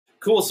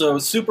Cool. So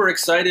super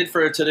excited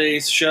for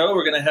today's show.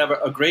 We're going to have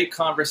a great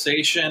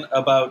conversation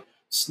about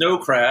Snow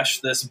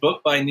Crash, this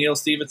book by Neal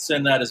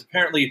Stephenson that is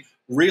apparently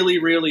really,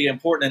 really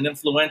important and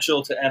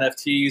influential to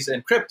NFTs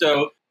and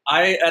crypto.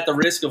 I, at the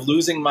risk of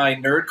losing my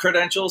nerd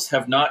credentials,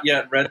 have not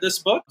yet read this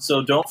book.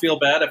 So don't feel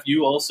bad if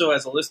you also,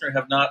 as a listener,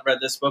 have not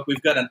read this book.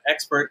 We've got an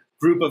expert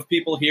group of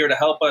people here to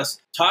help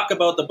us talk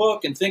about the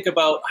book and think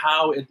about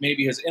how it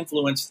maybe has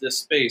influenced this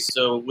space.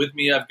 So with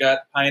me, I've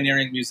got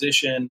pioneering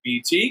musician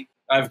BT.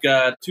 I've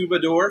got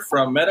Twobador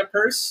from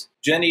Metapurse,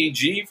 Jenny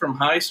G from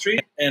High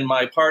Street, and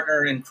my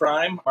partner in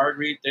crime,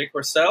 Marguerite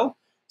deCourcelle.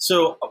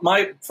 So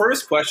my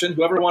first question,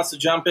 whoever wants to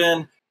jump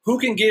in, who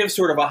can give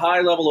sort of a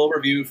high-level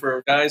overview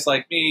for guys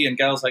like me and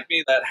gals like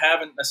me that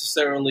haven't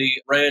necessarily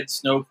read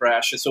Snow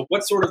Crash? So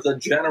what's sort of the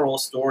general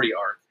story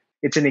arc?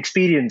 It's an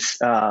experience,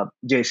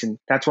 Jason.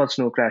 That's what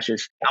Snow Crash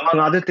is.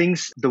 Among other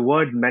things, the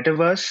word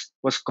metaverse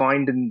was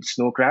coined in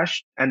Snow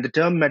Crash, and the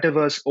term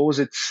metaverse owes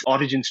its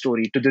origin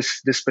story to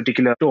this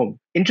particular tome.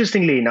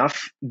 Interestingly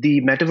enough, the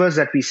metaverse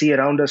that we see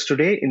around us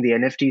today in the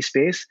NFT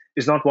space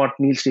is not what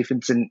Neal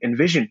Stephenson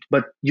envisioned,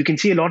 but you can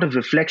see a lot of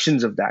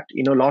reflections of that.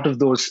 A lot of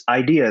those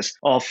ideas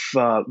of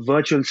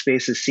virtual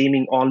spaces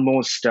seeming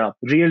almost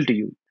real to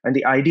you. And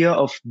the idea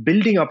of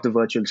building up the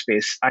virtual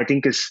space, I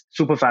think, is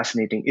super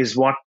fascinating, is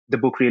what the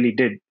book really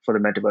did for the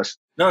metaverse.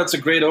 No, it's a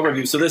great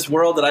overview. So this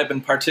world that I've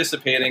been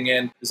participating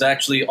in is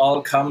actually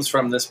all comes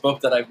from this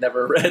book that I've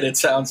never read, it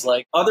sounds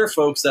like. Other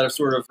folks that have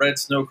sort of read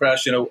Snow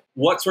Crash,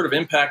 what sort of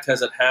impact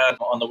has it had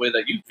on the way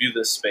that you view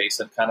this space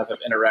and kind of have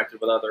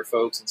interacted with other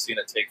folks and seen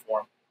it take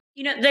form?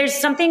 There's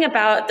something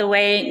about the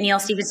way Neal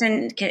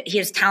Stephenson, he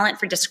has talent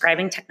for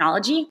describing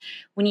technology.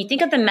 When you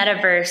think of the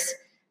metaverse,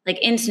 like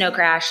in Snow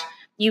Crash,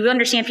 you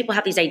understand people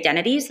have these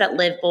identities that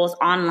live both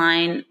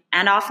online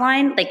and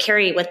offline. They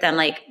carry with them,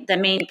 like the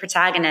main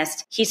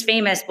protagonist. He's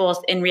famous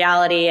both in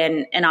reality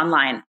and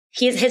online.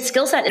 His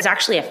skill set is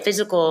actually a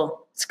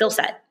physical skill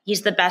set.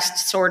 He's the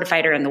best sword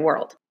fighter in the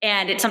world.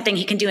 And it's something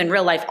he can do in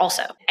real life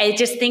also. I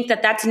just think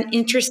that that's an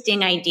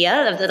interesting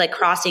idea of the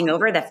crossing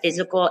over the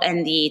physical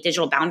and the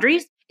digital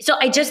boundaries. So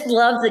I just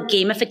love the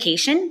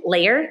gamification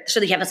layer.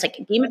 So you have this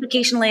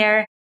gamification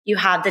layer. You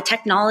have the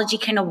technology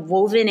kind of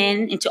woven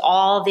into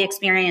all the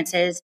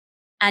experiences.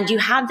 And you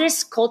have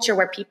this culture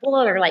where people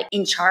are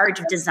in charge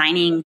of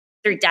designing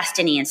their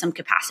destiny in some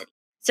capacity.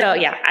 So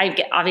yeah, I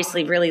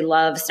obviously really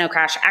love Snow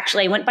Crash.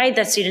 Actually, I went by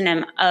the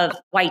pseudonym of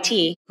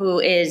YT, who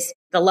is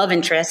the love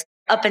interest,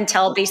 up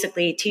until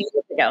basically 2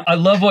 years ago. I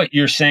love what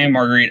you're saying,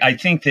 Marguerite. I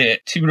think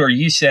that, Twobador,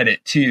 you said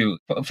it too.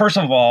 First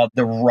of all,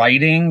 the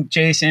writing,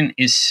 Jason,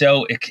 is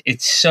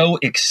it's so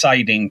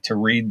exciting to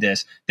read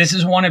this. This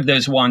is one of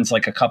those ones,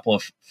 like a couple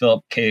of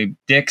Philip K.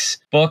 Dick's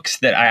books,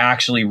 that I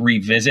actually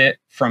revisit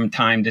from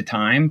time to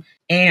time.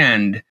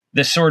 And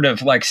the sort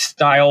of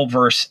style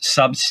versus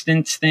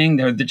substance thing,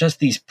 they're just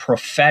these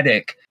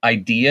prophetic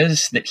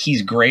ideas that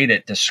he's great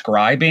at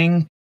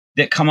describing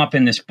that come up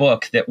in this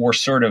book that were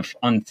sort of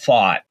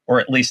unthought,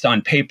 or at least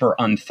on paper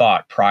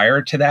unthought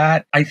prior to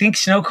that. I think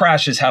Snow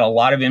Crash has had a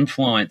lot of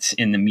influence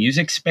in the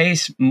music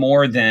space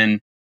more than,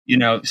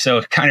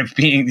 so kind of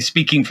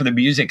speaking for the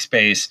music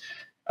space.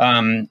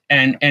 And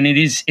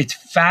it's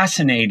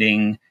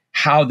fascinating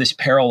how this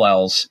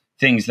parallels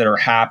things that are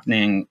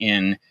happening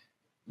in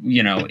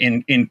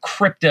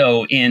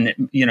crypto,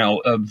 in,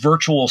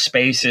 virtual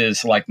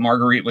spaces, like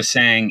Marguerite was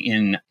saying,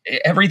 in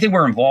everything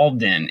we're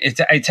involved in.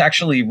 It's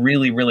actually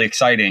really, really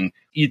exciting.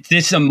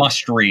 This is a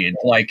must read.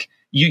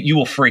 You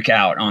will freak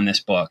out on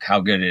this book, how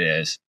good it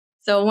is.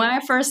 So when I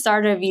first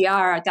started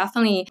VR,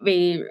 definitely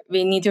we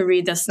need to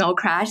read the Snow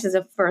Crash. It's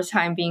the first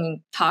time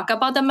being talked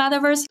about the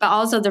metaverse, but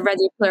also the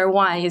Ready Player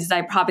One is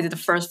probably the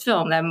first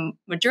film that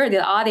majority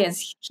of the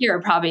audience here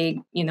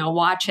probably,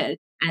 watch it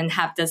and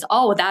have this,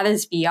 that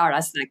is VR,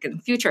 that's in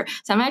the future.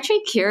 So I'm actually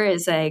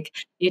curious,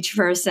 each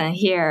person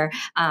here,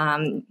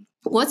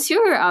 what's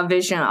your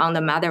vision on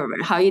the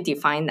metaverse? How you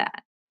define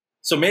that?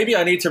 So maybe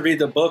I need to read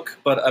the book,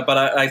 but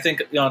I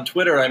think on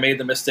Twitter I made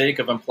the mistake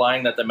of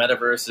implying that the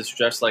metaverse is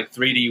just like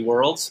 3D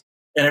worlds.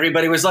 And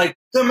everybody was like,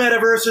 the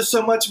metaverse is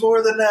so much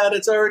more than that.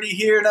 It's already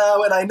here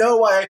now. And I know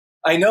why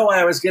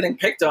I was getting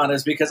picked on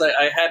is because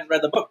I hadn't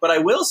read the book. But I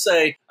will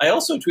say, I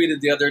also tweeted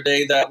the other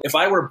day that if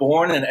I were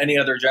born in any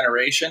other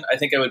generation, I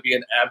think I would be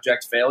an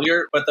abject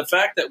failure. But the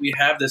fact that we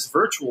have this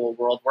virtual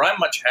world where I'm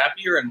much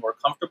happier and more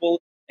comfortable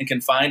and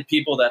can find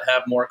people that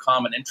have more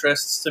common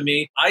interests to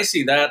me, I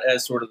see that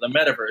as sort of the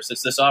metaverse.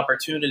 It's this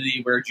opportunity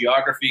where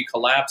geography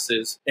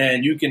collapses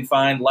and you can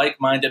find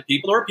like-minded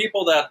people or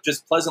people that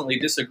just pleasantly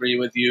disagree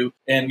with you.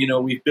 And,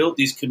 we've built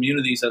these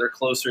communities that are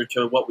closer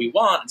to what we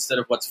want instead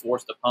of what's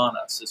forced upon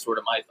us, is sort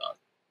of my thought.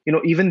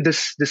 Even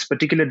this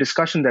particular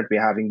discussion that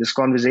we're having, this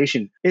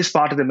conversation, is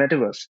part of the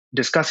metaverse.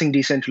 Discussing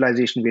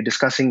decentralization, we're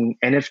discussing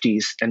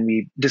NFTs, and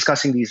we're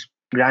discussing these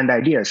grand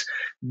ideas.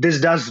 This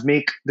does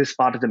make this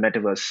part of the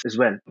metaverse as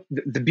well.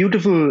 The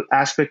beautiful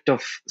aspect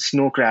of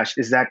Snow Crash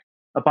is that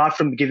apart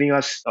from giving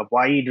us a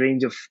wide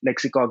range of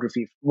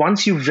lexicography,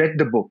 once you've read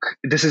the book,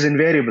 this is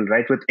invariable,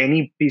 right? With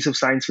any piece of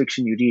science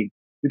fiction you read,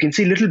 you can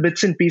see little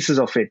bits and pieces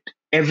of it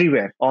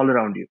everywhere, all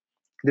around you.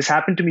 This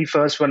happened to me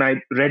first when I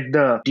read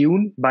the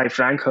Dune by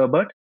Frank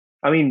Herbert.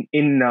 I mean,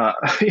 in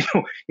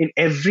in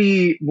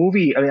every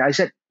movie, I mean, I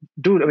said,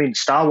 dude, I mean,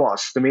 Star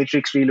Wars, The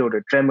Matrix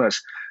Reloaded,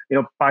 Tremors,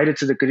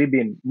 Pirates of the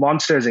Caribbean,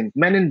 Monsters Inc.,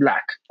 Men in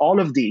Black, all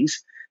of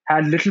these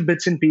had little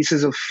bits and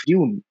pieces of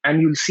Dune, and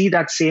you'll see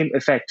that same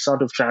effect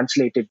sort of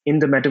translated in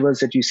the metaverse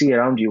that you see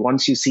around you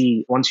once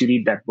you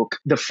read that book.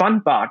 The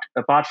fun part,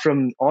 apart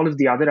from all of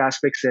the other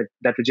aspects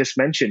that were just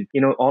mentioned,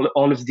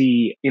 all of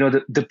the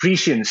the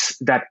prescience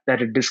that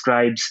it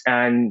describes,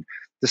 and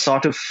the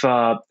sort of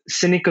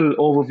cynical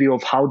overview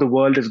of how the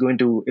world is going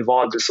to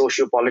evolve, the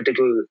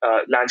socio-political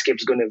landscape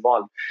is going to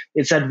evolve.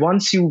 It's that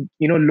once you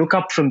look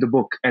up from the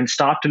book and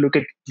start to look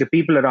at the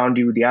people around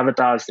you, the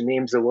avatars, the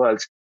names, the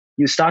worlds,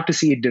 you start to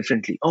see it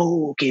differently.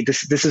 Oh, okay,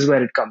 this is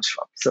where it comes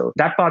from. So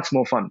that part's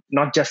more fun,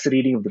 not just the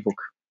reading of the book.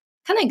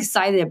 Kind of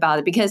excited about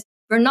it because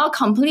we're not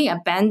completely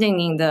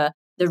abandoning the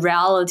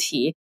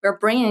reality. We're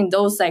bringing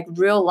those like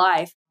real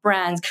life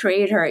brands,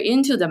 creator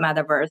into the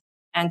metaverse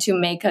and to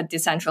make a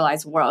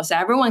decentralized world. So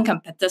everyone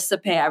can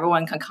participate,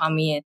 everyone can come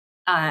in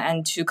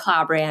and to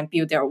collaborate and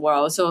build their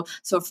world. So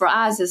for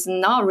us, it's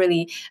not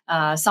really,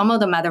 some of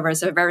the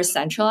metaverse are very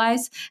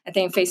centralized. I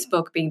think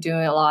Facebook been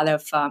doing a lot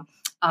of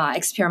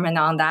experiment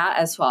on that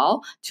as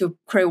well to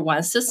create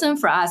one system.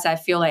 For us, I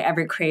feel like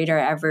every creator,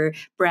 every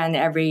brand,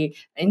 every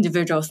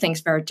individual thinks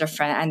very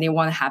different and they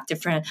want to have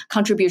different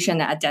contribution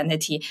and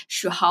identity.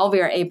 So how we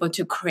are able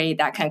to create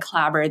that kind of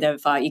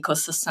collaborative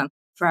ecosystem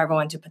for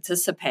everyone to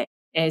participate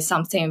is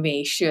something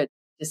we should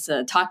just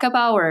talk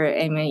about or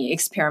maybe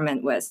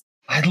experiment with.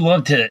 I'd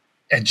love to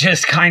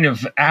just kind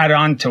of add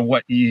on to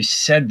what you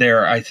said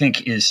there. I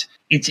think it's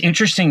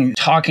interesting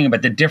talking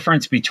about the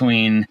difference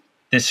between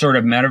this sort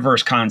of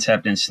metaverse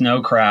concept in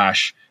Snow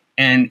Crash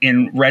and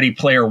in Ready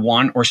Player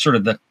One, or sort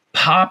of the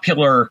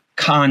popular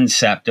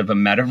concept of a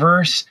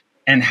metaverse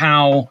and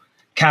how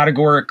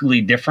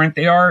categorically different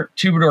they are.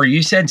 Twobador,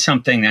 you said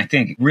something that I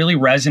think really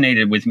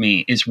resonated with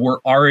me is we're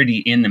already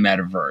in the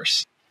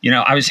metaverse.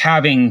 I was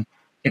having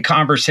a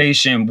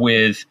conversation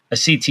with a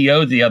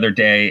CTO the other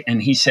day,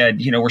 and he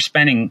said, we're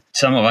spending,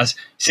 some of us,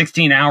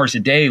 16 hours a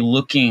day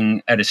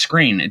looking at a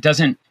screen. It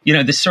doesn't,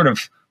 this sort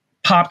of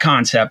pop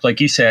concept, like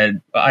you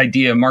said,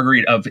 idea,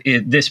 Marguerite, of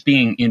this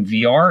being in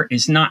VR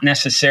is not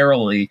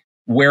necessarily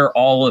where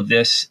all of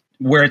this,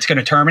 where it's going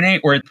to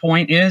terminate, where the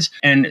point is.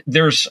 And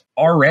there's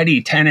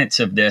already tenets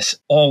of this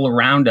all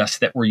around us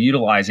that we're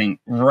utilizing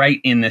right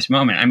in this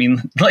moment. I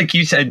mean, like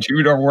you said,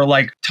 Judah, we're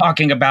like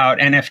talking about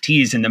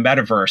NFTs in the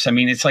metaverse. I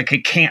mean, it's like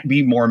it can't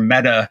be more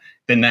meta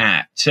than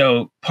that.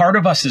 So part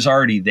of us is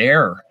already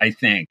there, I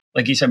think.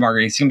 Like you said,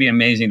 Marguerite, it's going to be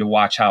amazing to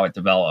watch how it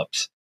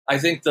develops. I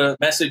think the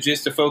message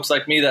is to folks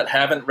like me that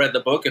haven't read the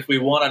book, if we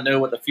want to know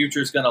what the future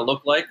is going to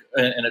look like,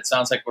 and it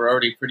sounds like we're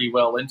already pretty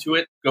well into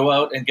it, go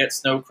out and get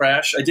Snow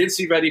Crash. I did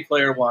see Ready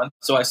Player One,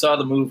 so I saw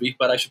the movie,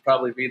 but I should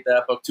probably read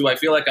that book too. I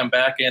feel like I'm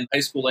back in high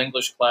school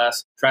English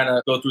class trying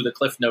to go through the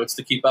Cliff Notes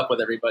to keep up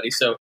with everybody.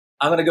 So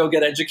I'm going to go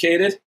get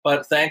educated,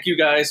 but thank you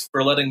guys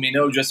for letting me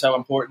know just how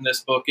important this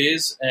book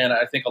is, and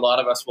I think a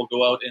lot of us will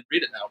go out and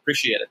read it now.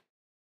 Appreciate it.